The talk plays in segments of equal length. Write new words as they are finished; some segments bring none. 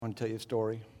I want to tell you a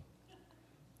story.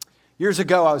 Years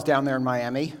ago, I was down there in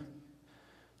Miami.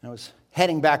 I was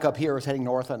heading back up here. I was heading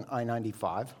north on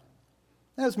I-95.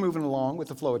 I was moving along with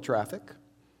the flow of traffic,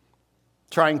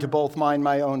 trying to both mind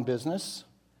my own business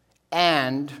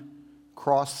and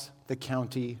cross the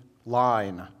county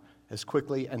line as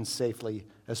quickly and safely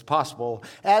as possible,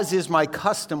 as is my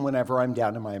custom whenever I'm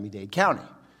down in Miami-Dade County.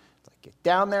 It's like, get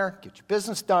down there, get your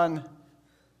business done,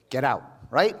 get out,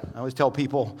 right? I always tell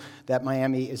people that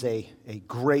Miami is a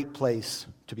great place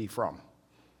to be from.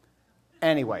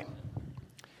 Anyway,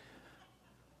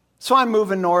 so I'm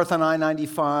moving north on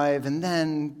I-95, and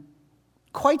then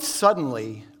quite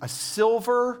suddenly, a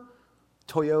silver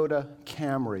Toyota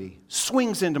Camry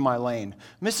swings into my lane,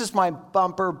 misses my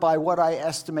bumper by what I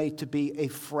estimate to be a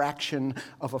fraction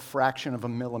of a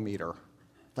millimeter,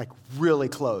 like really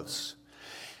close.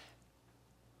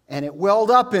 And it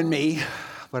welled up in me,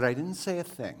 but I didn't say a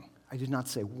thing. I did not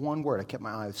say one word. I kept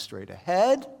my eyes straight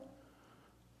ahead.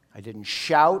 I didn't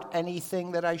shout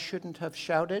anything that I shouldn't have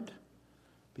shouted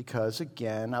because,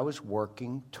 again, I was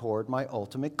working toward my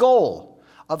ultimate goal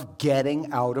of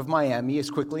getting out of Miami as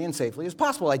quickly and safely as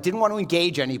possible. I didn't want to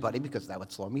engage anybody because that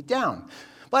would slow me down.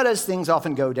 But as things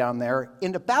often go down there,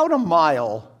 in about a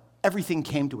mile, everything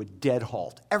came to a dead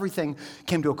halt. Everything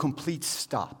came to a complete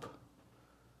stop.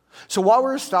 So while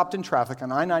we were stopped in traffic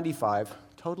on I-95,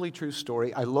 totally true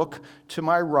story, I look to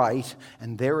my right,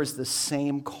 and there is the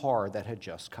same car that had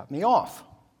just cut me off.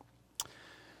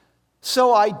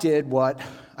 So I did what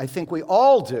I think we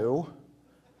all do.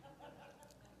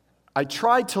 I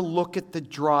tried to look at the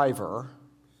driver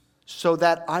so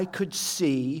that I could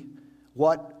see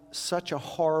what such a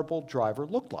horrible driver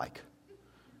looked like.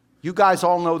 You guys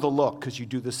all know the look because you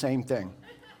do the same thing.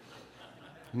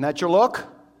 Isn't that your look?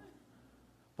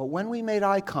 But when we made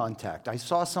eye contact, I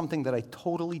saw something that I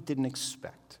totally didn't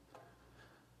expect.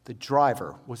 The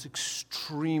driver was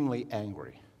extremely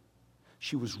angry.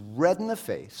 She was red in the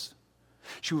face.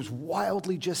 She was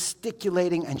wildly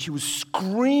gesticulating, and she was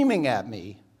screaming at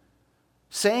me,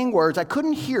 saying words I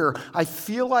couldn't hear. I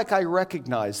feel like I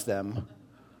recognized them,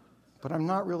 but I'm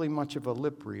not really much of a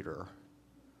lip reader,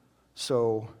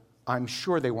 so I'm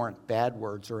sure they weren't bad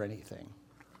words or anything.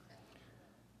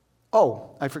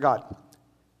 Oh, I forgot.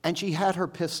 And she had her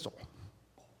pistol.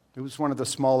 It was one of the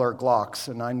smaller Glocks,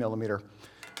 a 9mm,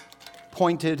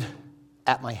 pointed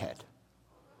at my head.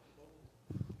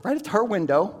 Right at her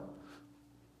window,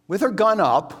 with her gun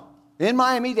up, in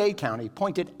Miami-Dade County,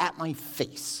 pointed at my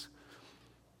face.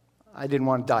 I didn't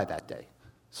want to die that day,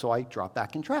 so I dropped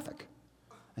back in traffic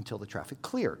until the traffic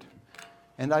cleared,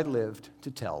 and I lived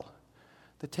to tell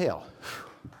the tale.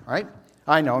 All right?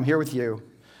 I know, I'm here with you.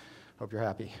 Hope you're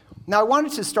happy. Now, I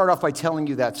wanted to start off by telling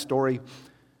you that story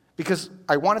because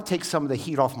I want to take some of the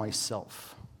heat off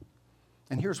myself.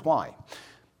 And here's why.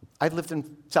 I've lived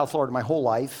in South Florida my whole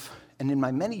life, and in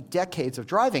my many decades of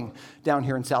driving down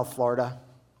here in South Florida,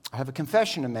 I have a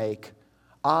confession to make.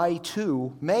 I,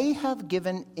 too, may have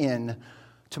given in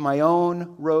to my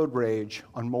own road rage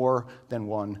on more than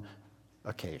one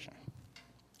occasion.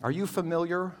 Are you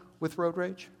familiar with road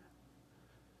rage?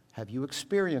 Have you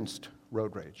experienced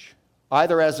road rage,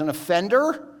 either as an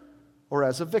offender or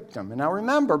as a victim? And now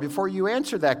remember, before you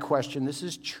answer that question, this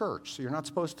is church, so you're not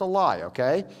supposed to lie,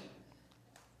 okay?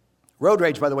 Road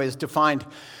rage, by the way, is defined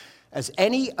as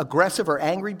any aggressive or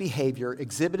angry behavior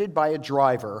exhibited by a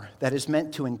driver that is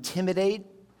meant to intimidate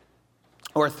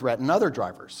or threaten other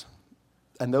drivers.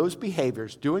 And those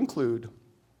behaviors do include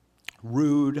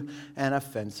rude and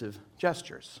offensive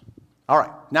gestures. All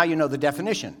right, now you know the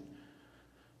definition.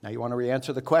 Now you want to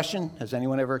re-answer the question? Has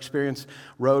anyone ever experienced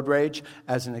road rage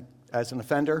as an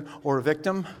offender or a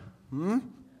victim?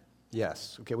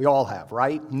 Yes. Okay, we all have,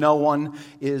 right? No one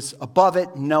is above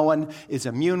it. No one is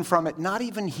immune from it. Not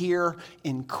even here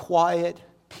in quiet,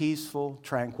 peaceful,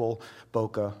 tranquil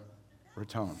Boca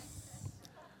Raton.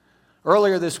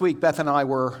 Earlier this week, Beth and I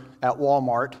were at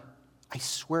Walmart. I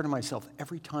swear to myself,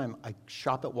 every time I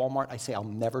shop at Walmart, I say I'll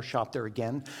never shop there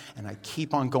again, and I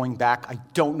keep on going back. I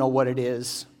don't know what it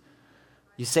is.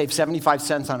 You save 75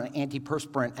 cents on an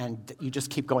antiperspirant, and you just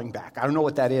keep going back. I don't know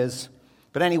what that is.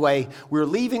 But anyway, we were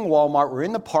leaving Walmart. We're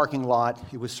in the parking lot.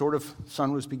 It was sort of,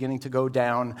 sun was beginning to go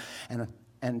down,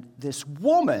 and this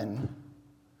woman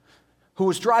who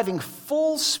was driving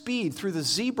full speed through the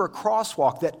zebra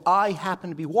crosswalk that I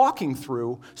happened to be walking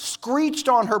through, screeched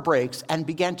on her brakes and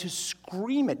began to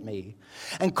scream at me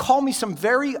and call me some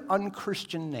very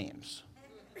unchristian names.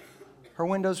 Her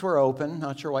windows were open.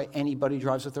 Not sure why anybody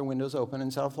drives with their windows open in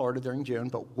South Florida during June,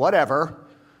 but whatever.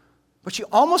 But she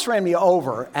almost ran me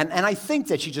over, and I think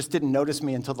that she just didn't notice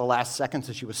me until the last second,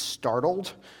 so she was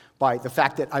startled by the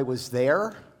fact that I was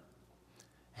there.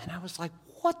 And I was like,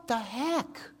 what the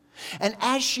heck? And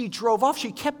as she drove off,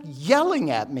 she kept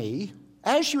yelling at me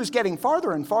as she was getting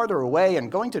farther and farther away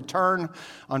and going to turn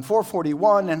on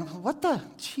 441. And what the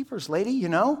jeepers, lady, you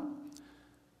know?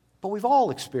 But we've all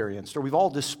experienced or we've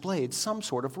all displayed some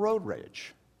sort of road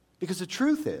rage. Because the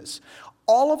truth is,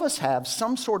 all of us have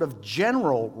some sort of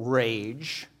general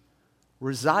rage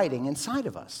residing inside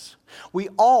of us. We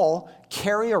all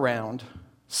carry around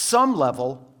some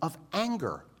level of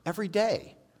anger every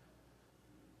day.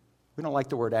 We don't like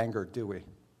the word anger, do we?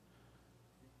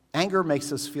 Anger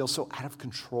makes us feel so out of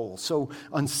control, so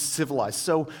uncivilized,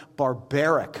 so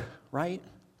barbaric, right?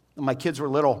 When my kids were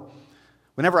little,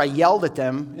 whenever I yelled at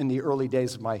them in the early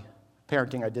days of my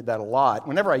parenting, I did that a lot.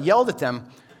 Whenever I yelled at them,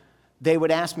 they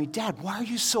would ask me, Dad, why are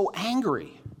you so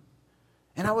angry?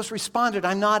 And I was responded,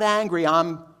 I'm not angry,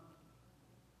 I'm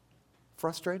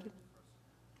frustrated.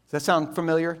 Does that sound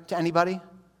familiar to anybody?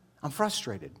 I'm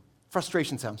frustrated.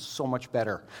 Frustration sounds so much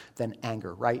better than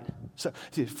anger, right? So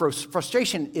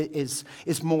frustration is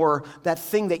more that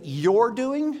thing that you're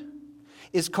doing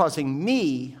is causing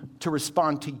me to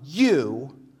respond to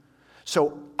you.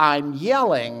 So I'm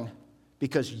yelling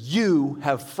because you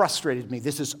have frustrated me.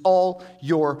 This is all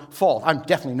your fault. I'm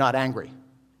definitely not angry.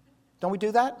 Don't we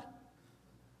do that?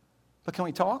 But can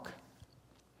we talk?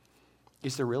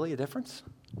 Is there really a difference?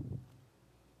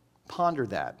 Ponder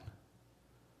that.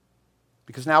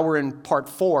 Because now we're in part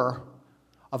 4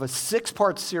 of a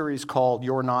 6-part series called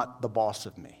You're Not the Boss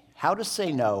of Me. How to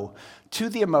say no to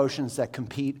the emotions that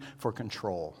compete for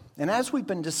control. And as we've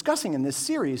been discussing in this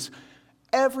series,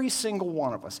 every single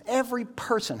one of us, every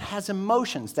person has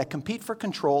emotions that compete for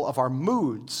control of our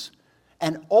moods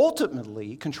and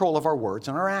ultimately control of our words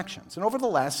and our actions. And over the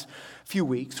last few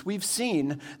weeks, we've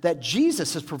seen that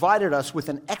Jesus has provided us with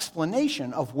an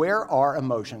explanation of where our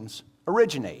emotions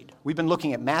originate. We've been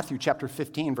looking at Matthew chapter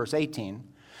 15, verse 18.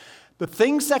 The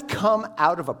things that come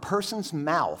out of a person's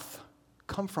mouth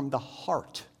come from the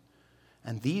heart,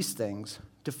 and these things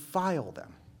defile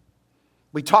them.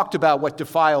 We talked about what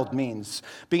defiled means.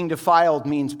 Being defiled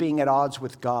means being at odds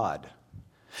with God.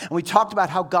 And we talked about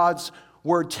how God's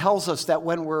word tells us that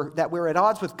we're at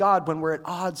odds with God when we're at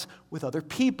odds with other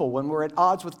people, when we're at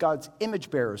odds with God's image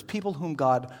bearers, people whom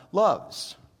God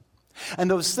loves.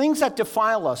 And those things that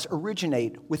defile us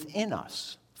originate within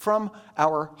us, from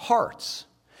our hearts.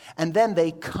 And then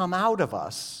they come out of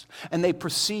us, and they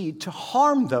proceed to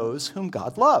harm those whom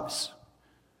God loves.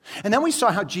 And then we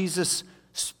saw how Jesus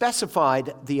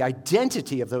specified the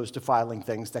identity of those defiling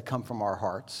things that come from our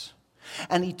hearts.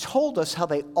 And he told us how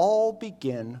they all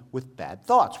begin with bad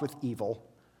thoughts, with evil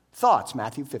thoughts.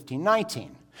 Matthew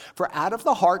 15:19. For out of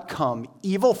the heart come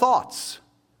evil thoughts,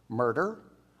 murder,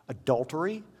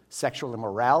 adultery, sexual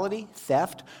immorality,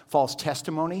 theft, false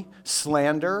testimony,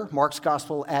 slander. Mark's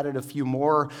gospel added a few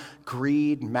more: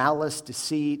 greed, malice,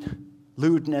 deceit,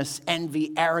 lewdness,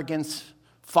 envy, arrogance,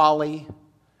 folly,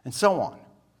 and so on.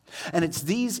 And it's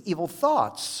these evil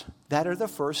thoughts that are the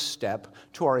first step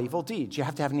to our evil deeds. You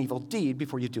have to have an evil deed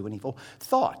before you do an evil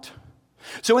thought.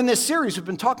 So in this series, we've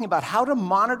been talking about how to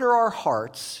monitor our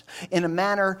hearts in a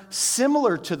manner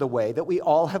similar to the way that we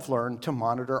all have learned to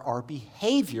monitor our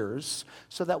behaviors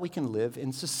so that we can live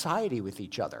in society with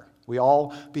each other. We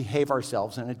all behave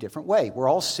ourselves in a different way. We're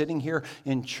all sitting here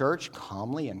in church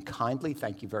calmly and kindly.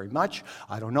 Thank you very much.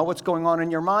 I don't know what's going on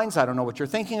in your minds. I don't know what you're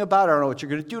thinking about. I don't know what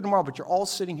you're going to do tomorrow, but you're all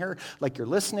sitting here like you're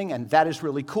listening, and that is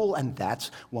really cool, and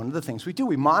that's one of the things we do.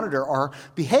 We monitor our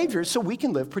behaviors so we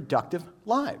can live productive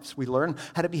lives. We learn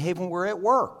how to behave when we're at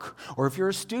work, or if you're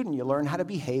a student, you learn how to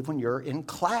behave when you're in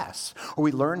class, or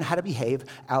we learn how to behave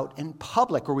out in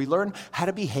public, or we learn how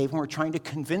to behave when we're trying to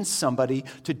convince somebody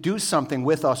to do something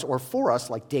with us or for us,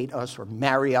 like date us or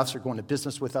marry us or go into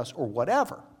business with us or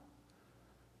whatever.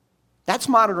 That's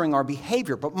monitoring our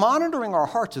behavior, but monitoring our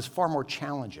hearts is far more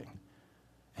challenging,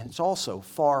 and it's also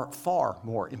far, far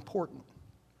more important.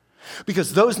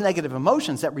 Because those negative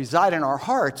emotions that reside in our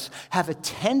hearts have a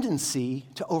tendency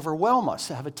to overwhelm us,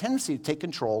 have a tendency to take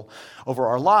control over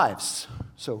our lives.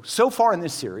 So far in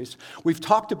this series, we've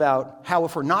talked about how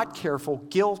if we're not careful,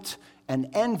 guilt and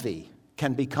envy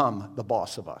can become the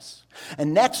boss of us.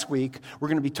 And next week, we're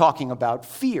going to be talking about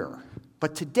fear.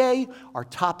 But today, our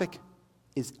topic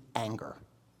is anger.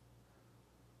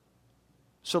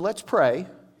 So let's pray,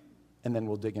 and then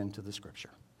we'll dig into the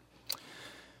scripture.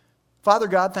 Father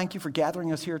God, thank you for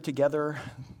gathering us here together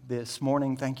this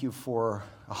morning. Thank you for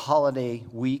a holiday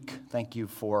week. Thank you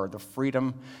for the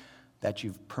freedom that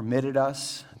you've permitted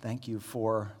us. Thank you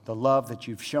for the love that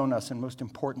you've shown us. And most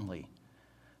importantly,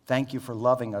 thank you for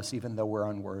loving us even though we're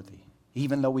unworthy.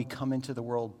 Even though we come into the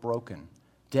world broken,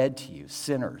 dead to you,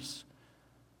 sinners.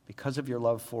 Because of your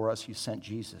love for us, you sent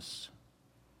Jesus,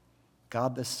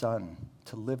 God the Son,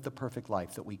 to live the perfect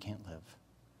life that we can't live.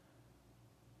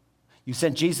 You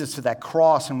sent Jesus to that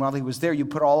cross, and while he was there, you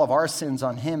put all of our sins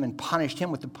on him and punished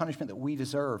him with the punishment that we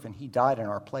deserve, and he died in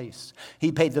our place.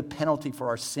 He paid the penalty for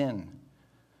our sin,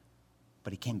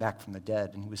 but he came back from the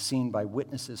dead, and he was seen by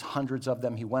witnesses, hundreds of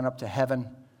them. He went up to heaven.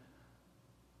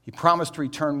 He promised to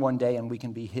return one day, and we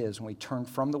can be his when we turn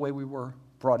from the way we were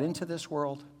brought into this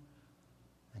world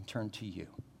and turn to you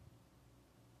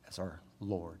as our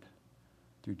Lord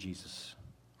through Jesus,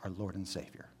 our Lord and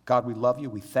Savior. God, we love you,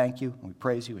 we thank you, and we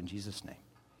praise you in Jesus' name.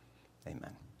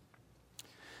 Amen.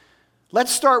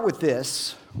 Let's start with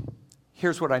this.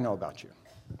 Here's what I know about you.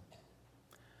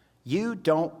 You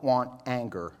don't want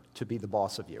anger to be the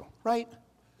boss of you, right?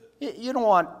 You don't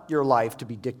want your life to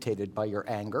be dictated by your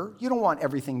anger. You don't want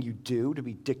everything you do to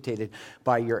be dictated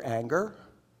by your anger.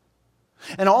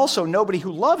 And also, nobody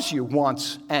who loves you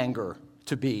wants anger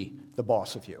to be the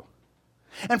boss of you.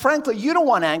 And frankly, you don't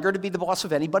want anger to be the boss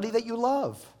of anybody that you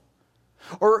love,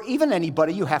 or even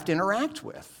anybody you have to interact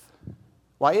with.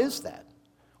 Why is that?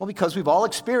 Well, because we've all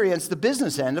experienced the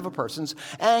business end of a person's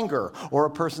anger, or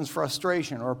a person's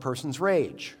frustration, or a person's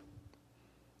rage.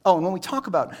 Oh, and when we talk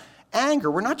about anger,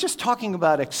 we're not just talking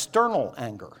about external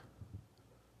anger.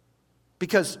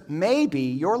 Because maybe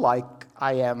you're like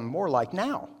I am more like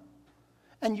now,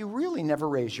 and you really never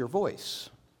raise your voice.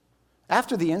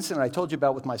 After the incident I told you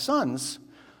about with my sons,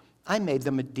 I made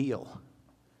them a deal.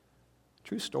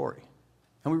 True story.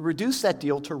 And we reduced that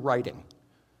deal to writing.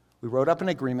 We wrote up an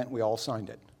agreement, we all signed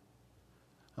it.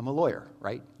 I'm a lawyer,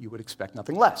 right? You would expect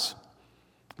nothing less.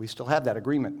 We still have that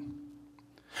agreement.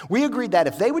 We agreed that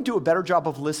if they would do a better job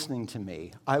of listening to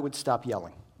me, I would stop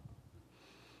yelling.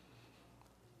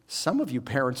 Some of you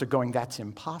parents are going, that's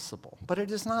impossible. But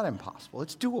it is not impossible.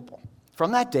 It's doable.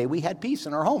 From that day, we had peace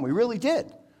in our home. We really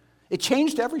did. It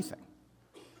changed everything.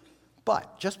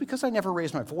 But just because I never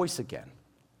raised my voice again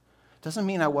doesn't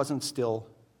mean I wasn't still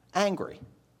angry.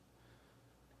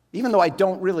 Even though I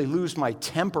don't really lose my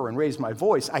temper and raise my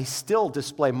voice, I still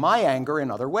display my anger in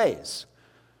other ways.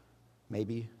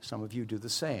 Maybe some of you do the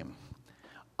same.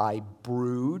 I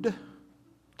brood.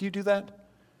 Do you do that?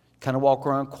 Kind of walk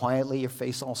around quietly, your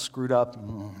face all screwed up.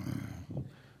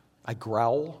 I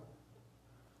growl.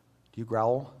 Do you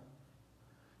growl?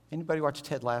 Anybody watch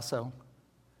Ted Lasso?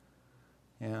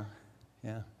 Yeah.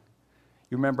 You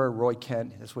remember Roy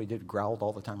Kent? That's what he did, growled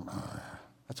all the time.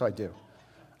 That's what I do.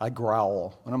 I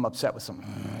growl when I'm upset with something.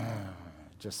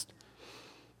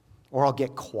 Or I'll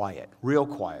get quiet, real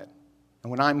quiet.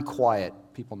 And when I'm quiet,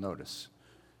 people notice,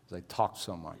 because I talk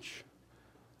so much.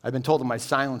 I've been told that my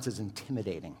silence is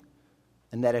intimidating,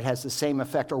 and that it has the same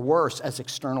effect or worse as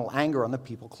external anger on the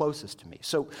people closest to me.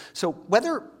 So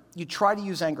whether you try to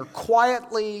use anger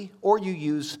quietly or you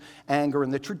use anger in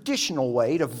the traditional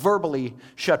way to verbally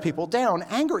shut people down,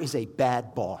 anger is a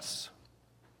bad boss.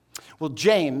 Well,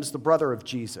 James, the brother of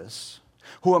Jesus,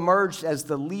 who emerged as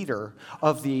the leader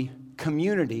of the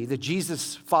community, the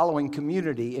Jesus-following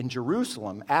community in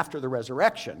Jerusalem after the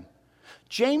resurrection,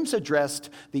 James addressed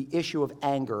the issue of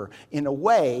anger in a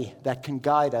way that can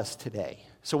guide us today.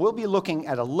 So we'll be looking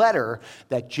at a letter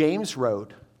that James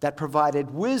wrote that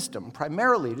provided wisdom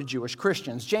primarily to Jewish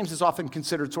Christians. James is often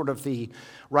considered sort of the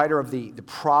writer of the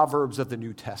Proverbs of the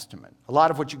New Testament. A lot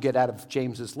of what you get out of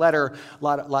James's letter, a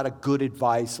lot of good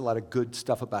advice, a lot of good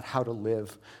stuff about how to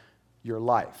live your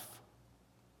life.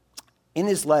 In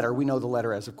his letter, we know the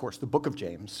letter as, of course, the book of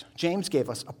James. James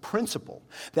gave us a principle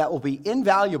that will be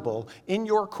invaluable in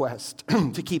your quest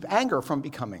to keep anger from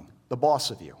becoming the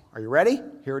boss of you. Are you ready?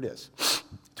 Here it is.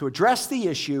 To address the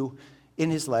issue in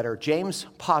his letter, James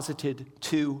posited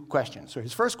two questions. So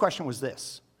his first question was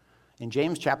this. In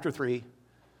James chapter 3,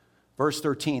 verse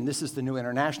 13, this is the New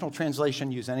International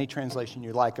Translation. Use any translation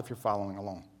you like if you're following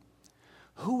along.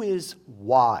 Who is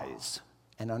wise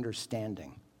and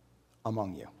understanding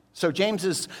among you? So James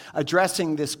is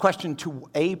addressing this question to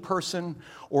a person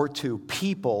or to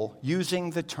people using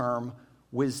the term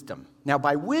wisdom. Now,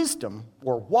 by wisdom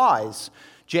or wise,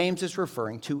 James is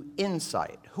referring to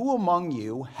insight. Who among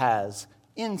you has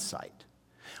insight?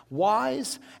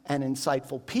 Wise and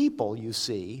insightful people, you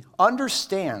see,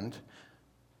 understand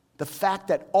the fact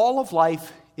that all of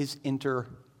life is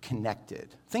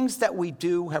interconnected. Things that we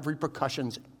do have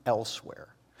repercussions elsewhere.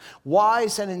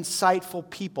 Wise and insightful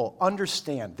people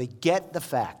understand, they get the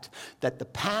fact that the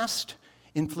past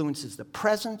influences the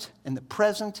present, and the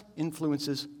present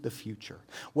influences the future.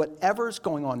 Whatever's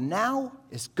going on now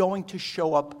is going to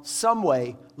show up some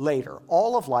way later.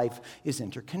 All of life is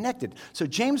interconnected. So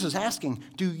James was asking,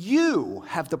 do you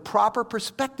have the proper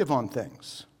perspective on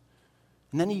things?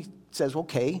 And then he says,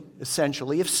 okay,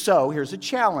 essentially, if so, here's a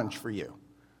challenge for you.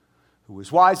 Who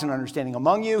is wise and understanding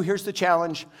among you? Here's the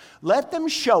challenge. Let them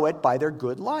show it by their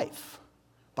good life,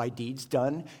 by deeds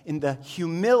done in the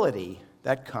humility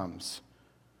that comes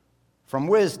from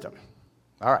wisdom.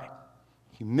 All right,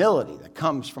 humility that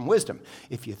comes from wisdom.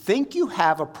 If you think you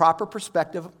have a proper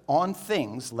perspective on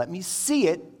things, let me see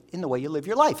it in the way you live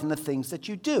your life, in the things that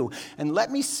you do. And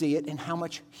let me see it in how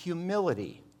much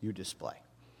humility you display.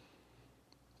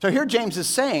 So here James is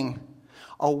saying,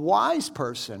 a wise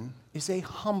person is a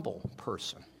humble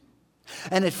person.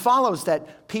 And it follows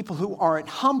that people who aren't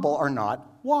humble are not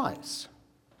wise.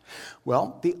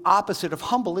 Well, the opposite of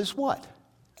humble is what?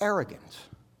 Arrogant.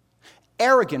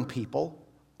 Arrogant people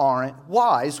aren't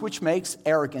wise, which makes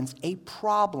arrogance a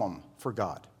problem for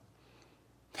God.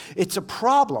 It's a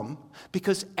problem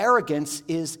because arrogance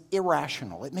is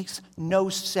irrational. It makes no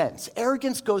sense.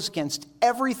 Arrogance goes against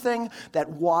everything that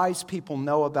wise people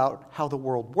know about how the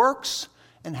world works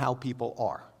and how people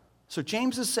are. So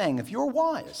James is saying, if you're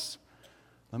wise,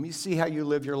 let me see how you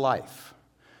live your life.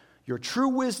 Your true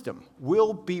wisdom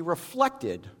will be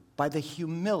reflected by the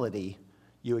humility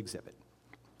you exhibit.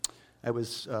 I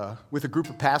was with a group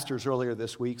of pastors earlier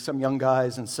this week, some young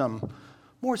guys and some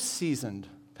more seasoned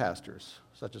pastors,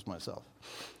 such as myself.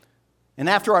 And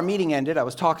after our meeting ended, I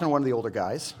was talking to one of the older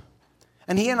guys,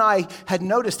 and he and I had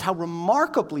noticed how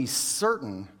remarkably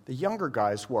certain the younger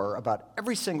guys were about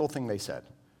every single thing they said.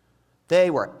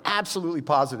 They were absolutely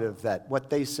positive that what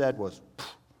they said was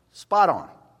spot on.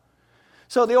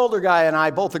 So the older guy and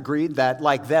I both agreed that,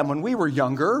 like them, when we were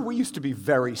younger, we used to be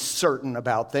very certain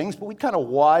about things, but we kind of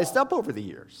wised up over the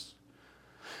years.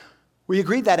 We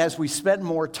agreed that as we spent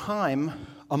more time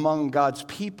among God's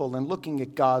people and looking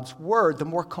at God's word, the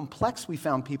more complex we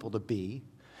found people to be,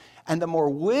 and the more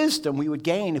wisdom we would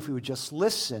gain if we would just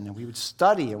listen and we would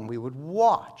study and we would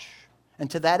watch.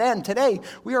 And to that end, today,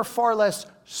 we are far less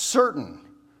certain.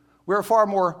 We're far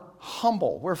more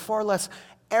humble. We're far less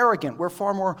arrogant. We're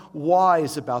far more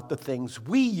wise about the things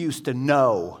we used to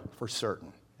know for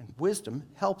certain. And wisdom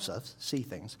helps us see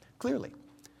things clearly.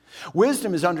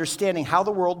 Wisdom is understanding how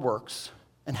the world works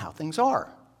and how things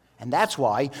are. And that's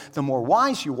why the more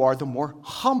wise you are, the more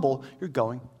humble you're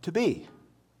going to be.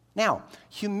 Now,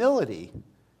 humility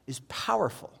is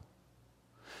powerful.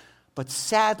 But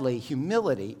sadly,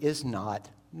 humility is not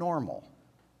normal.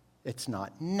 It's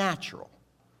not natural.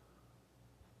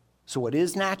 So what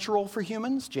is natural for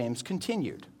humans? James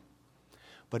continued.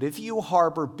 But if you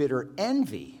harbor bitter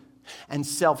envy and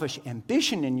selfish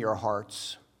ambition in your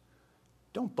hearts,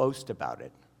 don't boast about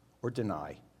it or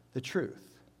deny the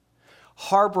truth.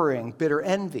 Harboring bitter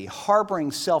envy,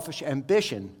 harboring selfish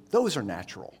ambition, those are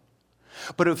natural.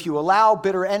 But if you allow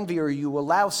bitter envy or you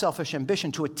allow selfish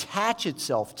ambition to attach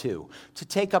itself to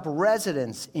take up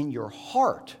residence in your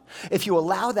heart, if you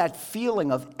allow that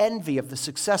feeling of envy of the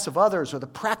success of others or the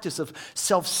practice of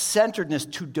self-centeredness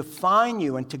to define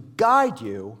you and to guide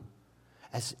you,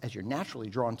 as you're naturally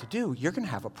drawn to do, you're going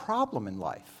to have a problem in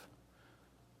life.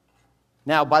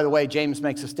 Now, by the way, James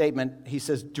makes a statement. He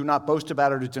says, do not boast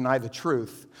about it or deny the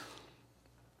truth.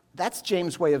 That's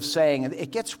James' way of saying,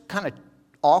 it gets kind of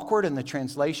awkward in the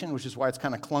translation, which is why it's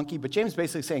kind of clunky, but James is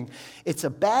basically saying, it's a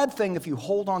bad thing if you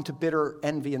hold on to bitter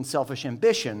envy and selfish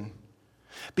ambition,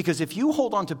 because if you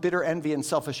hold on to bitter envy and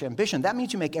selfish ambition, that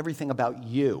means you make everything about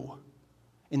you,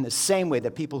 in the same way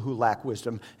that people who lack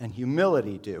wisdom and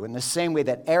humility do, in the same way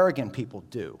that arrogant people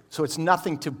do. So it's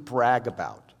nothing to brag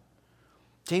about.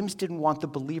 James didn't want the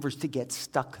believers to get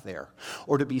stuck there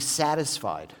or to be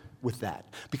satisfied with that,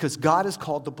 because God has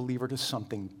called the believer to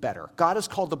something better. God has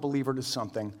called the believer to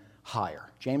something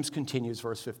higher. James continues,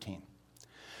 verse 15.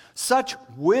 Such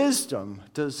wisdom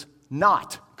does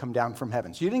not come down from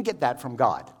heaven. So you didn't get that from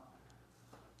God.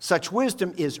 Such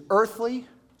wisdom is earthly,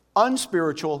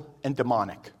 unspiritual, and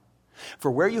demonic. For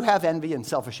where you have envy and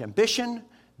selfish ambition,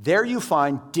 there you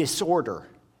find disorder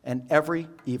and every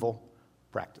evil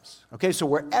practice. Okay, so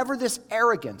wherever this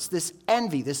arrogance, this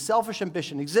envy, this selfish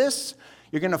ambition exists,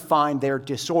 you're going to find there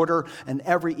disorder and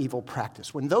every evil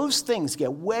practice. When those things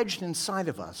get wedged inside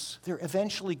of us, they're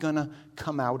eventually going to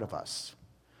come out of us.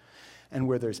 And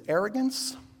where there's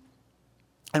arrogance,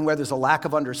 and where there's a lack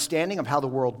of understanding of how the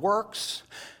world works,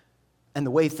 and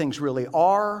the way things really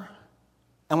are,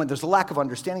 and when there's a lack of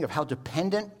understanding of how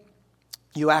dependent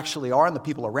you actually are on the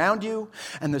people around you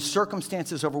and the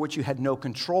circumstances over which you had no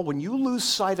control, when you lose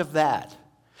sight of that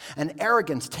and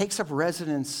arrogance takes up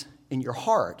residence in your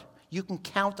heart, you can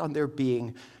count on there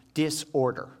being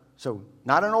disorder. So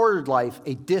not an ordered life,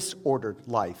 a disordered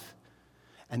life.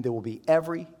 And there will be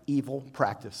every evil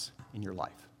practice in your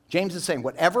life. James is saying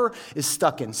whatever is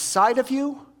stuck inside of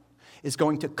you is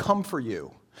going to come for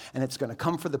you, and it's going to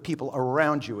come for the people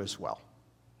around you as well.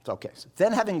 Okay, so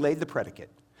then having laid the predicate,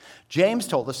 James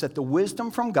told us that the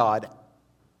wisdom from God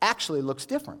actually looks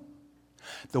different.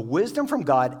 The wisdom from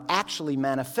God actually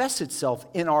manifests itself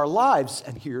in our lives,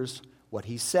 and here's what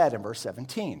he said in verse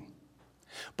 17.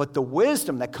 But the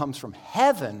wisdom that comes from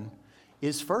heaven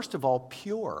is first of all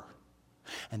pure,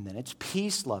 and then it's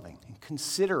peace-loving and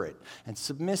considerate and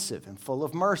submissive and full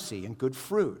of mercy and good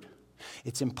fruit.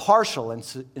 It's impartial and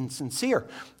sincere.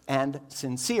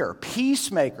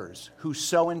 Peacemakers who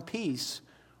sow in peace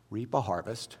reap a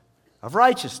harvest of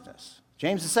righteousness.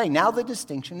 James is saying now the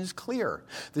distinction is clear.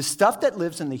 The stuff that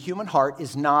lives in the human heart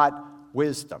is not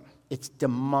wisdom. It's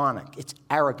demonic. It's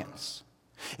arrogance.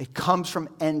 It comes from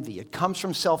envy. It comes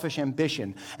from selfish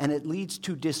ambition, and it leads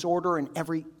to disorder and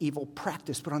every evil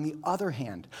practice. But on the other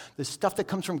hand, the stuff that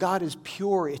comes from God is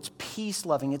pure. It's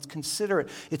peace-loving. It's considerate.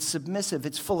 It's submissive.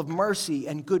 It's full of mercy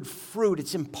and good fruit.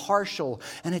 It's impartial,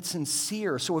 and it's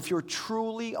sincere. So if you're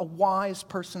truly a wise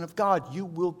person of God, you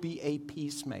will be a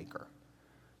peacemaker.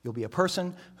 You'll be a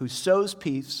person who sows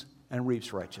peace and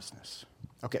reaps righteousness.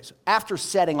 Okay, so after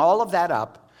setting all of that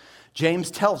up,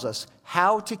 James tells us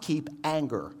how to keep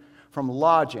anger from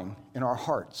lodging in our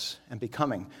hearts and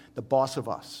becoming the boss of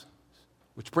us.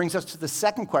 Which brings us to the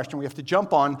second question. We have to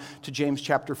jump on to James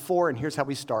chapter 4, and here's how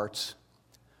he starts.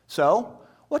 So,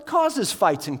 what causes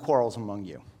fights and quarrels among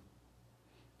you?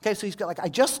 Okay, so he's got I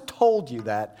just told you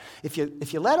that if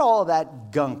you let all of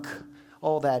that gunk,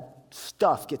 all that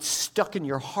stuff get stuck in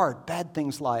your heart, bad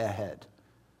things lie ahead.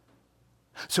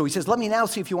 So he says, let me now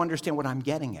see if you understand what I'm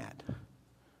getting at.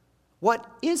 What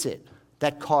is it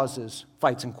that causes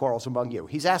fights and quarrels among you?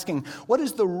 He's asking, what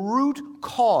is the root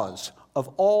cause of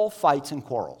all fights and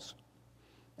quarrels?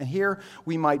 And here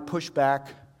we might push back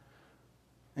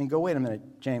and go, wait a minute,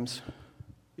 James.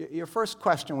 Your first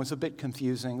question was a bit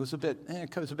confusing. It was a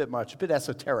bit much, a bit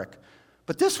esoteric.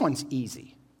 But this one's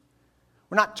easy.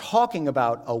 We're not talking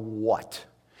about a what.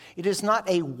 It is not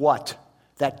a what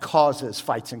that causes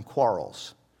fights and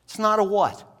quarrels. It's not a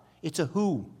what. It's a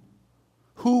who.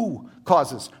 Who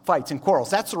causes fights and quarrels?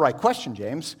 That's the right question,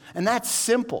 James. And that's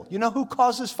simple. You know who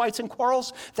causes fights and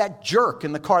quarrels? That jerk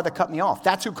in the car that cut me off.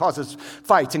 That's who causes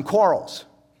fights and quarrels.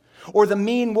 Or the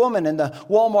mean woman in the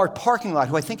Walmart parking lot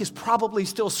who I think is probably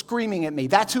still screaming at me.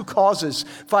 That's who causes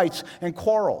fights and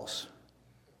quarrels.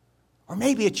 Or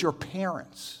maybe it's your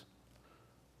parents.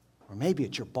 Or maybe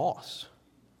it's your boss.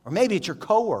 Or maybe it's your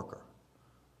coworker.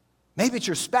 Maybe it's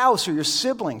your spouse or your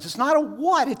siblings. It's not a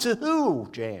what, it's a who,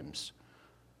 James.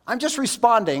 I'm just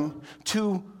responding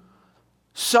to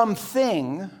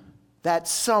something that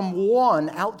someone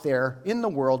out there in the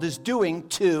world is doing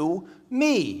to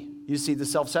me. You see the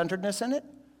self-centeredness in it?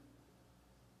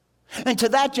 And to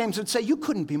that, James would say, you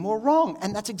couldn't be more wrong.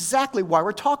 And that's exactly why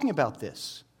we're talking about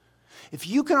this. If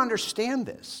you can understand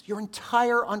this, your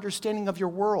entire understanding of your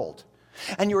world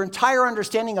and your entire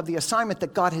understanding of the assignment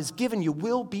that God has given you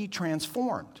will be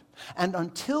transformed. And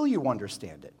until you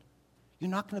understand it, you're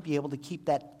not going to be able to keep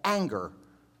that anger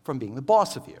from being the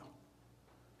boss of you.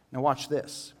 Now watch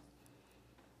this.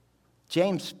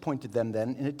 James pointed them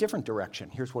then in a different direction.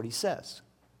 Here's what he says.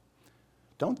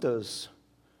 Don't those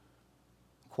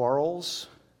quarrels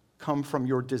come from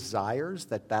your desires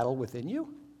that battle within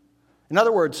you? In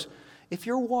other words, if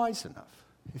you're wise enough,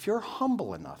 if you're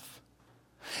humble enough,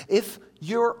 if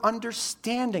you're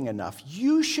understanding enough,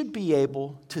 you should be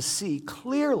able to see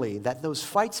clearly that those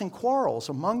fights and quarrels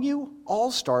among you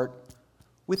all start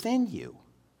within you.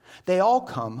 They all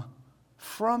come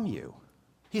from you.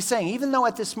 He's saying, even though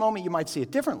at this moment you might see it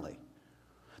differently,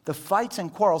 the fights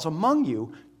and quarrels among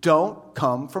you don't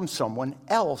come from someone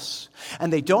else.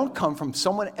 And they don't come from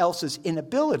someone else's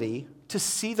inability to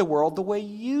see the world the way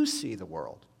you see the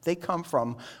world. They come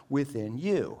from within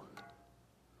you.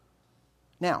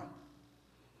 Now,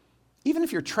 even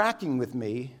if you're tracking with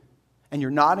me and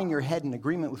you're nodding your head in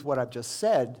agreement with what I've just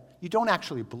said, you don't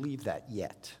actually believe that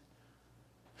yet.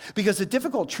 Because the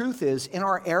difficult truth is, in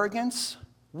our arrogance,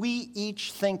 we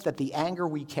each think that the anger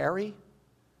we carry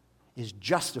is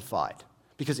justified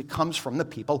because it comes from the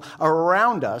people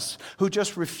around us who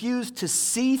just refuse to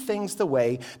see things the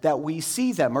way that we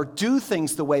see them or do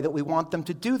things the way that we want them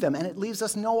to do them. And it leaves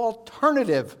us no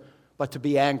alternative but to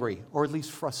be angry or at least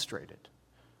frustrated.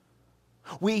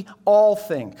 We all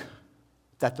think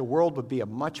that the world would be a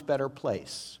much better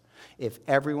place if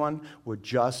everyone would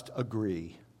just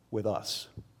agree with us.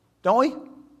 Don't we?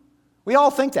 We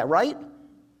all think that, right?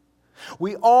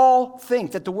 We all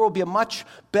think that the world would be a much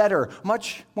better,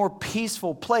 much more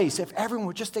peaceful place if everyone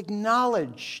would just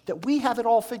acknowledge that we have it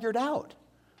all figured out.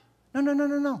 No.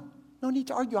 No need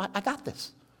to argue. I got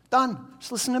this. Done.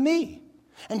 Just listen to me.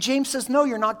 And James says, no,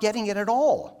 you're not getting it at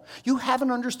all. You haven't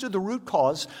understood the root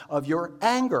cause of your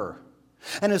anger.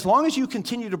 And as long as you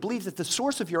continue to believe that the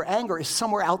source of your anger is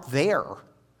somewhere out there,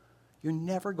 you're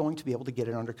never going to be able to get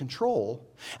it under control.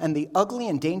 And the ugly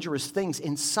and dangerous things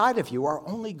inside of you are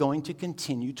only going to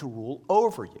continue to rule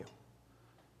over you.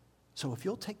 So if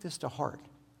you'll take this to heart,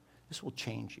 this will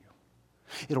change you.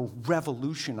 It'll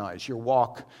revolutionize your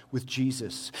walk with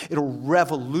Jesus. It'll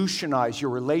revolutionize your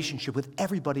relationship with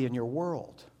everybody in your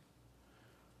world.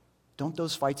 Don't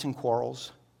those fights and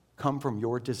quarrels come from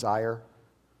your desire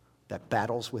that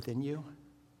battles within you?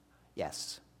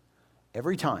 Yes.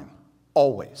 Every time.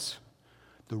 Always.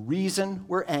 The reason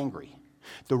we're angry,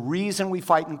 the reason we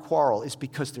fight and quarrel is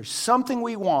because there's something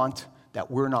we want that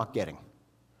we're not getting.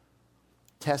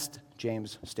 Test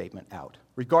James' statement out.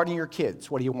 Regarding your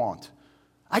kids, what do you want?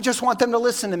 I just want them to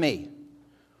listen to me.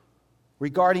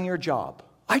 Regarding your job,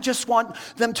 I just want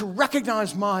them to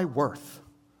recognize my worth.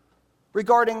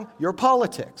 Regarding your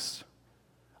politics,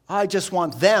 I just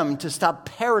want them to stop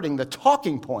parroting the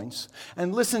talking points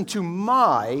and listen to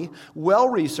my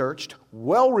well-researched,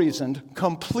 well-reasoned,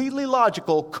 completely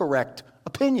logical, correct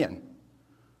opinion.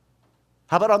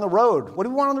 How about on the road? What do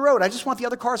we want on the road? I just want the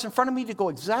other cars in front of me to go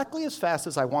exactly as fast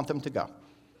as I want them to go.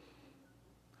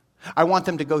 I want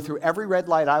them to go through every red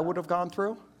light I would have gone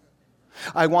through.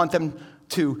 I want them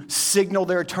to signal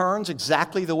their turns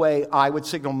exactly the way I would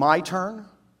signal my turn.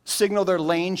 Signal their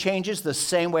lane changes the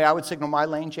same way I would signal my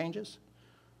lane changes.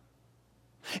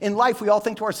 In life, we all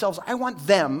think to ourselves, I want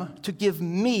them to give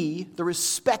me the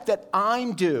respect that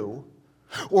I'm due,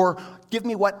 or give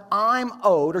me what I'm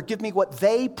owed, or give me what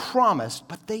they promised,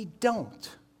 but they don't,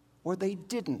 or they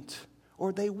didn't,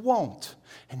 or they won't.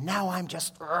 And now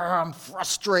I'm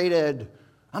frustrated.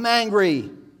 I'm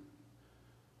angry.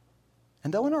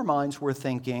 And though in our minds we're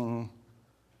thinking,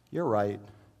 you're right,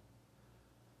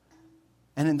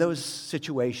 and in those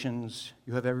situations,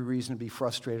 you have every reason to be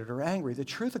frustrated or angry. The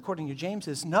truth, according to James,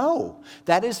 is no,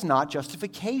 that is not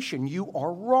justification. You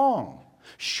are wrong.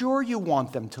 Sure, you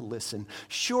want them to listen.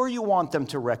 Sure, you want them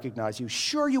to recognize you.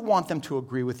 Sure, you want them to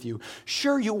agree with you.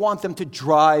 Sure, you want them to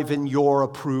drive in your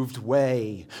approved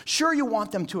way. Sure, you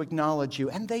want them to acknowledge you,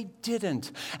 and they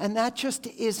didn't. And that just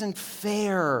isn't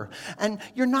fair. And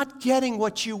you're not getting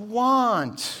what you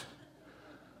want.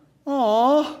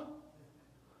 Aww.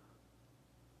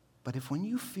 But if when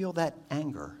you feel that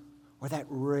anger or that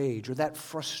rage or that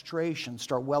frustration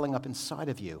start welling up inside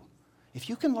of you, if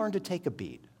you can learn to take a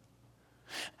beat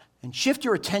and shift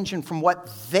your attention from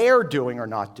what they're doing or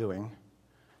not doing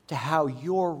to how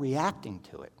you're reacting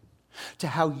to it, to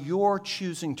how you're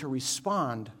choosing to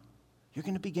respond, you're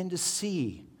going to begin to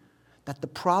see that the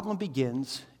problem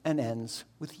begins and ends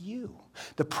with you.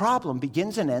 The problem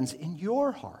begins and ends in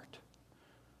your heart.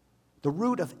 The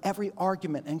root of every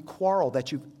argument and quarrel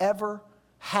that you've ever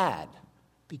had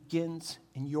begins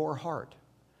in your heart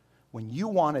when you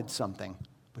wanted something,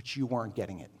 but you weren't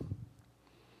getting it.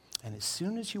 And as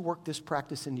soon as you work this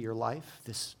practice into your life,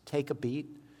 this take a beat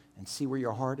and see where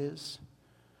your heart is,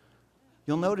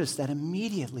 you'll notice that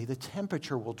immediately the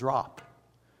temperature will drop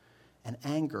and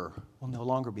anger will no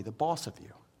longer be the boss of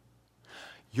you.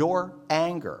 Your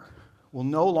anger will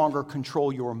no longer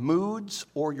control your moods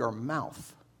or your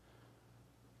mouth.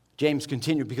 James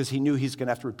continued because he knew he's going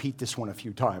to have to repeat this one a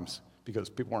few times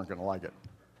because people aren't going to like it.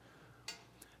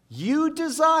 You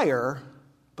desire,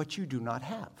 but you do not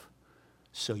have,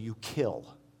 so you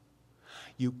kill.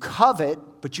 You covet,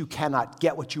 but you cannot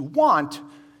get what you want,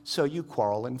 so you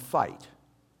quarrel and fight.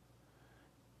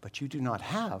 But you do not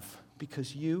have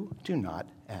because you do not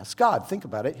ask God. Think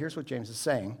about it. Here's what James is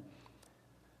saying.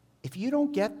 If you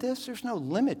don't get this, there's no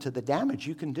limit to the damage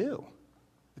you can do.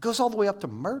 It goes all the way up to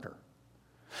murder.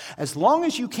 As long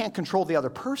as you can't control the other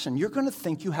person, you're going to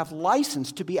think you have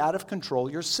license to be out of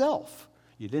control yourself.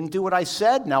 You didn't do what I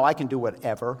said, now I can do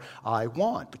whatever I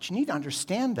want. But you need to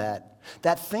understand that.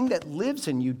 That thing that lives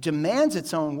in you demands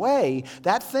its own way.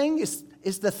 That thing is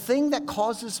the thing that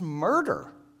causes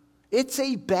murder. It's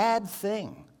a bad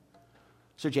thing.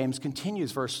 So James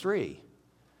continues, verse 3.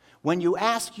 When you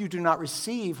ask, you do not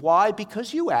receive. Why?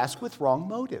 Because you ask with wrong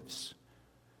motives,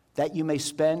 that you may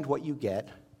spend what you get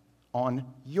on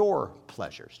your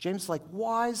pleasures. James is like,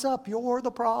 wise up, you're the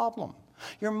problem.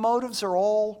 Your motives are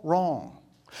all wrong.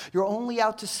 You're only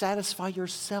out to satisfy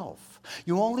yourself.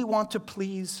 You only want to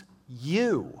please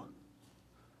you.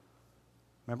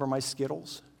 Remember my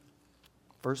Skittles?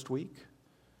 First week?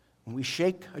 When we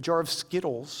shake a jar of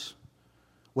Skittles,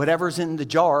 whatever's in the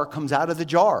jar comes out of the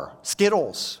jar.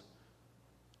 Skittles.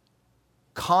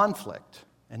 Conflict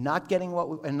and not getting what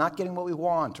we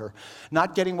want, or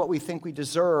not getting what we think we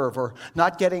deserve, or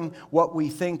not getting what we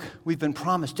think we've been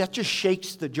promised. That just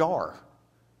shakes the jar.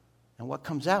 And what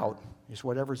comes out is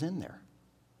whatever's in there.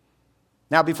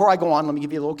 Now, before I go on, let me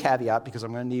give you a little caveat, because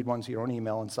I'm going to need one so you don't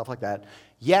email and stuff like that.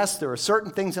 Yes, there are certain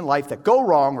things in life that go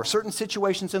wrong, or certain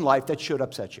situations in life that should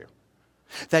upset you,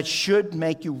 that should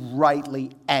make you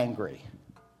rightly angry.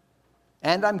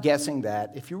 And I'm guessing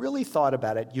that if you really thought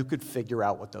about it, you could figure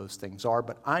out what those things are,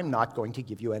 but I'm not going to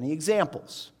give you any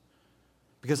examples,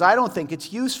 because I don't think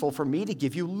it's useful for me to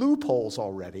give you loopholes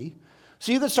already.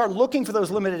 So you can start looking for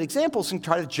those limited examples and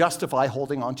try to justify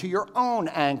holding on to your own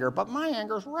anger. But my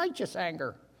anger is righteous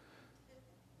anger.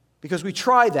 Because we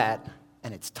try that,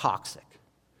 and it's toxic.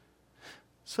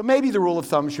 So maybe the rule of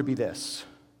thumb should be this.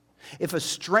 If a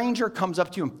stranger comes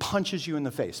up to you and punches you in the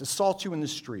face, assaults you in the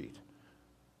street,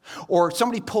 or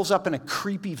somebody pulls up in a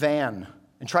creepy van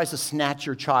and tries to snatch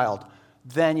your child,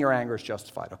 then your anger is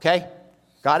justified, okay?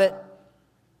 Got it?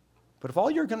 But if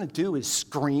all you're going to do is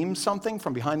scream something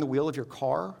from behind the wheel of your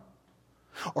car,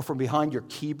 or from behind your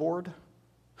keyboard,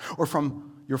 or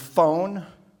from your phone,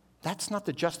 that's not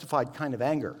the justified kind of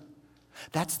anger.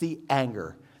 That's the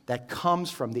anger that comes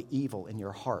from the evil in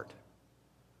your heart.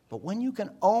 But when you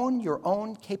can own your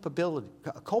own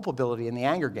culpability in the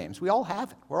anger games, we all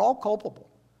have it. We're all culpable.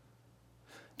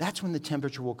 That's when the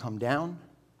temperature will come down,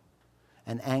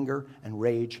 and anger and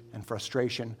rage and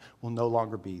frustration will no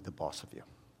longer be the boss of you.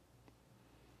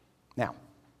 Now,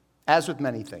 as with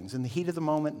many things, in the heat of the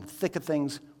moment, in the thick of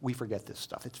things, we forget this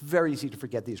stuff. It's very easy to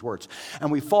forget these words.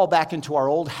 And we fall back into our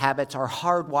old habits, our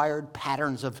hardwired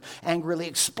patterns of angrily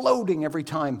exploding every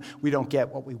time we don't get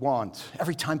what we want,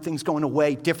 every time things go in a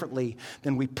way differently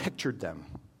than we pictured them.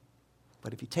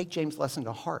 But if you take James' lesson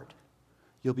to heart,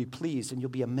 you'll be pleased and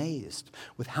you'll be amazed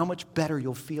with how much better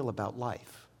you'll feel about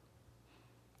life.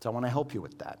 So I want to help you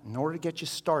with that. In order to get you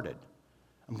started,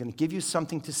 I'm going to give you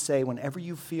something to say whenever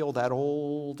you feel that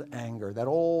old anger, that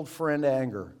old friend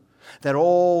anger, that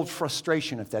old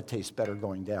frustration, if that tastes better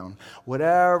going down.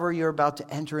 Whatever you're about to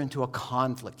enter into a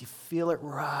conflict, you feel it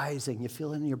rising, you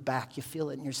feel it in your back, you feel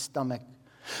it in your stomach.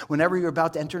 Whenever you're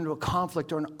about to enter into a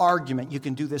conflict or an argument, you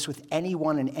can do this with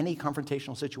anyone in any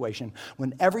confrontational situation.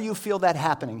 Whenever you feel that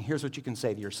happening, here's what you can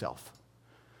say to yourself.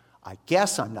 I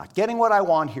guess I'm not getting what I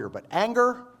want here, but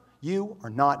anger, you are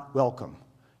not welcome.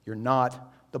 You're not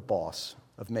the boss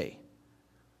of me.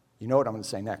 You know what I'm going to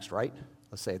say next, right?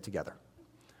 Let's say it together.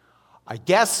 I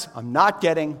guess I'm not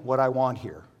getting what I want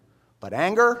here, but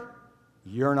anger,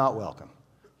 you're not welcome.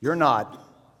 You're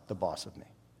not the boss of me.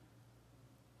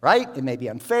 Right? It may be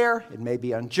unfair. It may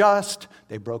be unjust.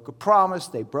 They broke a promise.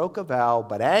 They broke a vow.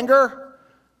 But anger,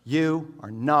 you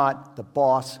are not the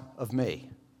boss of me.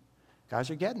 Guys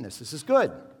are getting this. This is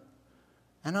good.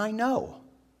 And I know.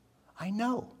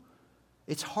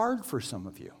 It's hard for some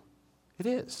of you. It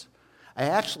is. I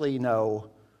actually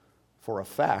know for a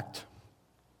fact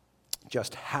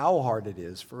just how hard it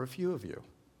is for a few of you.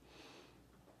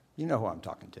 You know who I'm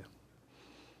talking to.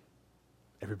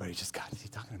 Everybody just got, is he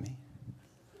talking to me?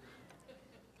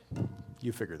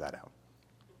 You figure that out.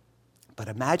 But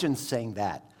imagine saying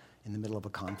that in the middle of a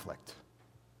conflict.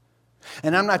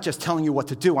 And I'm not just telling you what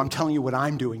to do, I'm telling you what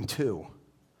I'm doing too.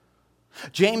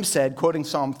 James said, quoting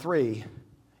Psalm 3,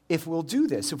 if we'll do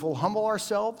this, if we'll humble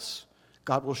ourselves,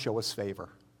 God will show us favor.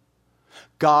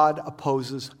 God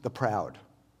opposes the proud,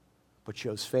 but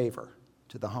shows favor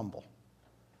to the humble.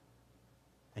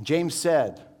 And James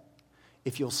said,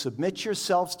 if you'll submit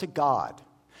yourselves to God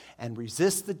and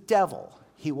resist the devil,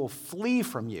 he will flee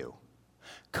from you.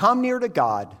 Come near to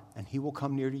God, and he will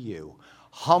come near to you.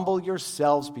 Humble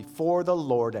yourselves before the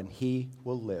Lord, and he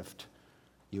will lift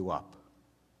you up.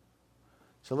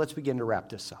 So let's begin to wrap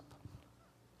this up.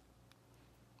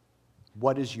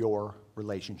 What is your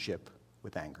relationship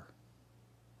with anger?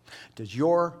 Does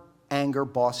your anger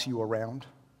boss you around?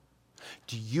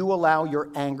 Do you allow your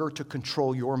anger to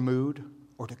control your mood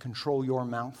or to control your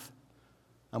mouth?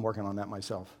 I'm working on that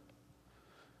myself.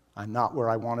 I'm not where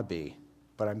I want to be,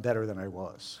 but I'm better than I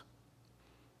was.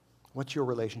 What's your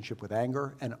relationship with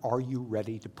anger, and are you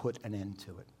ready to put an end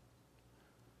to it?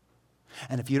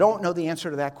 And if you don't know the answer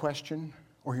to that question,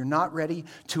 or you're not ready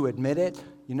to admit it,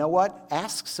 you know what?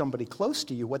 Ask somebody close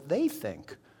to you what they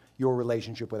think your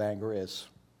relationship with anger is.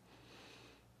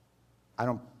 I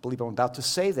don't believe I'm about to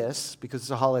say this because it's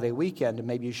a holiday weekend and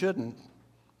maybe you shouldn't,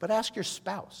 but ask your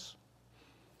spouse.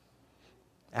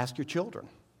 Ask your children.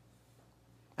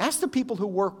 Ask the people who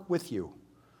work with you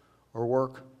or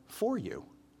work for you.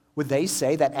 Would they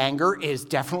say that anger is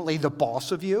definitely the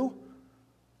boss of you?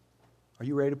 Are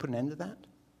you ready to put an end to that?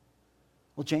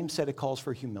 Well, James said it calls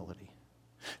for humility.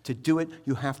 To do it,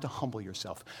 you have to humble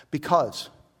yourself. Because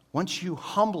once you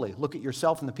humbly look at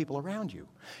yourself and the people around you,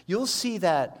 you'll see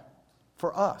that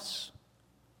for us,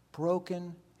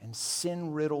 broken and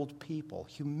sin-riddled people,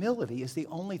 humility is the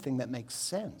only thing that makes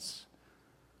sense.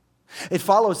 It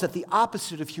follows that the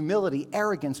opposite of humility,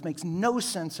 arrogance, makes no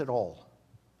sense at all.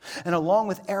 And along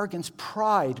with arrogance,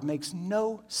 pride makes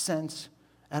no sense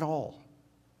at all.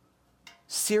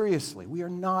 Seriously, we are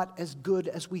not as good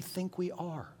as we think we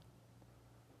are.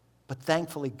 But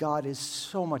thankfully, God is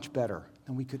so much better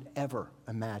than we could ever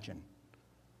imagine.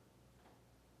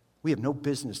 We have no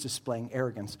business displaying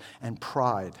arrogance and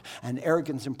pride. And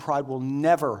arrogance and pride will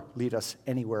never lead us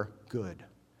anywhere good.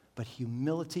 But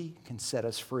humility can set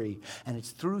us free. And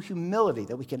it's through humility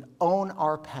that we can own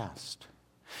our past.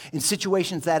 In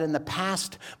situations that in the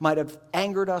past might have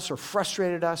angered us or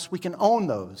frustrated us, we can own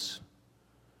those.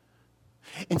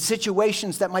 In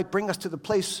situations that might bring us to the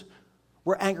place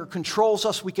where anger controls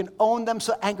us, we can own them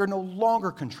so anger no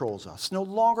longer controls us, no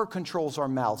longer controls our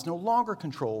mouths, no longer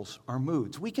controls our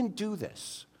moods. We can do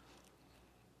this.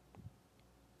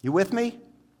 You with me?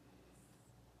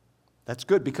 That's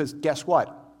good, because guess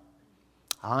what?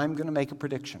 I'm going to make a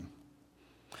prediction.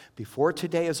 Before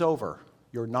today is over,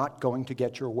 you're not going to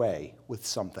get your way with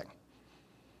something.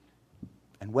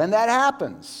 And when that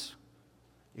happens,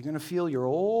 you're going to feel your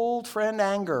old friend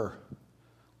anger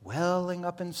welling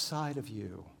up inside of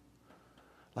you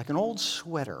like an old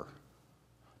sweater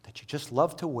that you just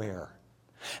love to wear.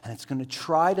 And it's going to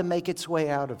try to make its way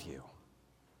out of you.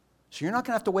 So you're not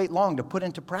going to have to wait long to put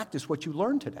into practice what you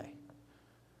learned today.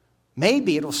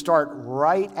 Maybe it'll start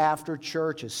right after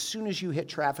church, as soon as you hit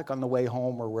traffic on the way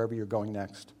home or wherever you're going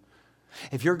next.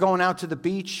 If you're going out to the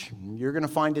beach, you're going to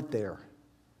find it there.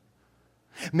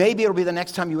 Maybe it'll be the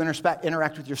next time you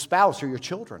interact with your spouse or your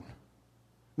children.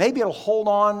 Maybe it'll hold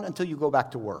on until you go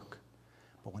back to work.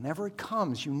 But whenever it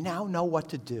comes, you now know what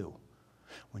to do.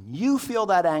 When you feel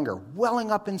that anger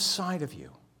welling up inside of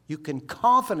you, you can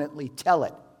confidently tell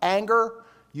it, anger,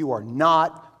 you are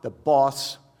not the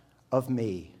boss of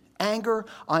me. Anger,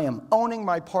 I am owning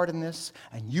my part in this,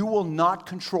 and you will not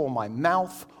control my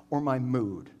mouth or my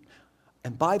mood.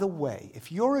 And by the way,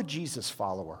 if you're a Jesus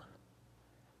follower,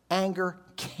 anger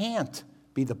can't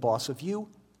be the boss of you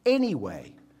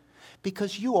anyway,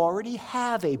 because you already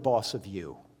have a boss of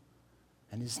you,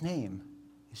 and his name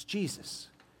is Jesus.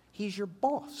 He's your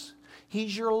boss.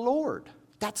 He's your Lord.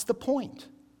 That's the point.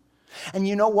 And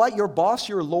you know what? Your boss,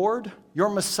 your Lord, your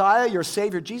Messiah, your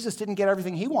Savior, Jesus didn't get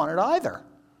everything he wanted either.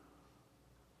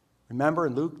 Remember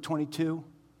in Luke 22,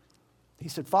 he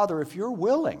said, Father, if you're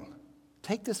willing,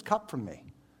 take this cup from me.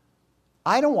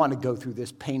 I don't want to go through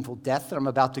this painful death that I'm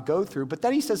about to go through. But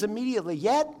then he says immediately,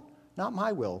 yet not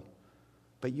my will,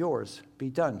 but yours be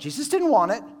done. Jesus didn't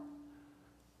want it.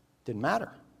 Didn't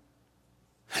matter.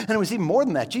 And it was even more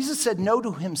than that. Jesus said no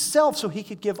to himself so he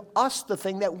could give us the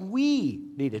thing that we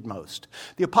needed most.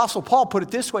 The Apostle Paul put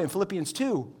it this way in Philippians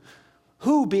 2,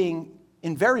 who being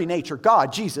in very nature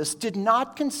God, Jesus, did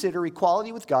not consider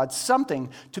equality with God something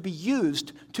to be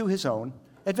used to his own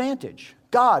advantage.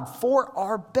 God, for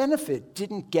our benefit,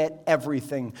 didn't get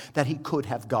everything that he could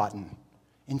have gotten.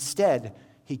 Instead,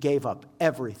 he gave up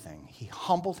everything. He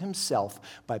humbled himself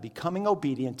by becoming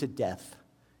obedient to death,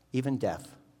 even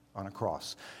death on a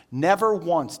cross. Never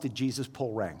once did Jesus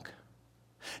pull rank.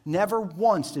 Never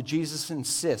once did Jesus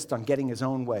insist on getting his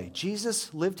own way.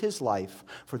 Jesus lived his life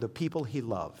for the people he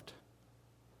loved.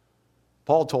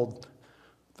 Paul told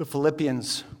the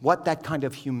Philippians what that kind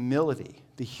of humility,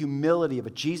 the humility of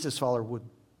a Jesus follower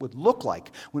would look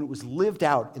like when it was lived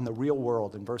out in the real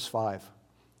world in verse 5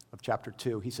 of chapter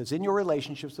 2. He says, in your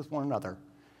relationships with one another,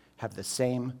 have the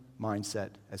same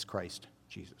mindset as Christ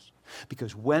Jesus.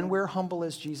 Because when we're humble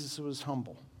as Jesus was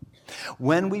humble,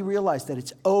 when we realize that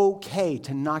it's okay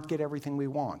to not get everything we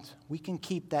want, we can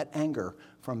keep that anger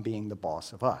from being the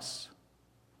boss of us.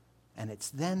 And it's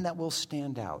then that we'll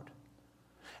stand out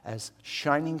as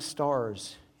shining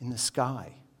stars in the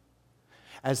sky,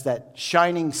 as that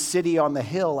shining city on the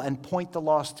hill, and point the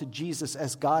lost to Jesus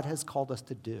as God has called us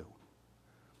to do.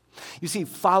 You see,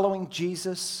 following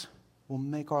Jesus will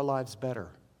make our lives better.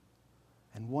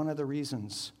 And one of the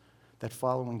reasons that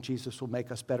following Jesus will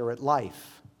make us better at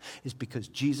life is because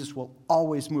Jesus will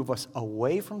always move us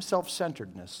away from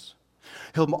self-centeredness.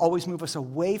 He'll always move us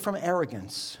away from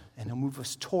arrogance, and he'll move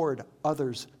us toward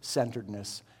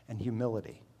others-centeredness and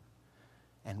humility.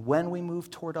 And when we move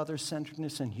toward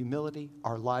others-centeredness and humility,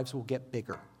 our lives will get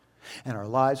bigger, and our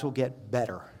lives will get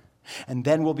better. And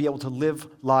then we'll be able to live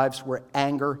lives where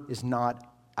anger is not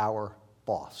our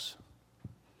boss.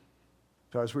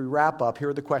 So as we wrap up, here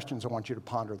are the questions I want you to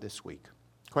ponder this week.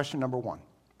 Question number 1.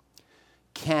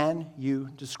 Can you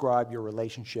describe your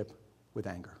relationship with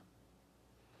anger?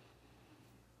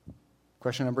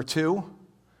 Question number 2,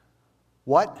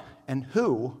 what and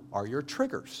who are your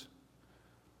triggers?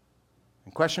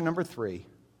 And question number 3,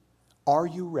 are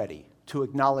you ready to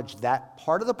acknowledge that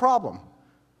part of the problem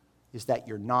is that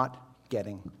you're not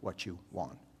getting what you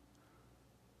want?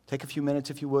 Take a few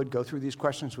minutes, if you would, go through these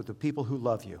questions with the people who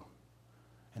love you.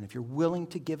 And if you're willing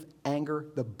to give anger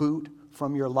the boot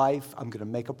from your life, I'm going to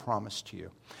make a promise to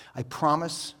you. I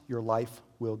promise your life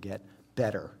will get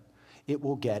better. It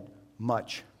will get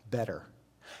much better.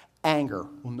 Anger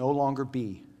will no longer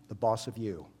be the boss of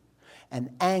you. And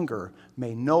anger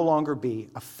may no longer be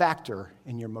a factor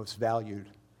in your most valued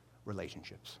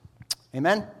relationships.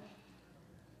 Amen?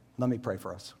 Let me pray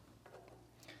for us.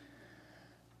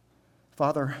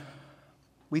 Father,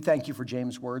 we thank you for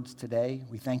James' words today.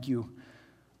 We thank you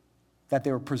that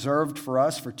they were preserved for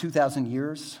us for 2,000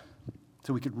 years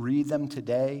so we could read them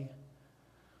today.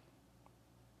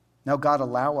 Now, God,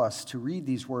 allow us to read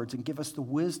these words and give us the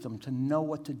wisdom to know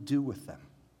what to do with them,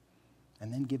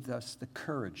 and then give us the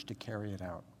courage to carry it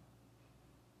out.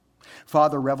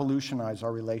 Father, revolutionize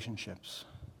our relationships.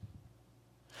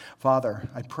 Father,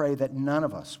 I pray that none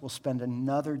of us will spend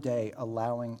another day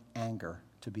allowing anger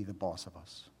to be the boss of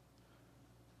us.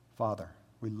 Father,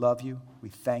 we love you, we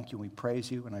thank you, we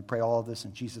praise you, and I pray all of this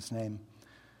in Jesus' name.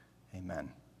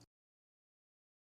 Amen.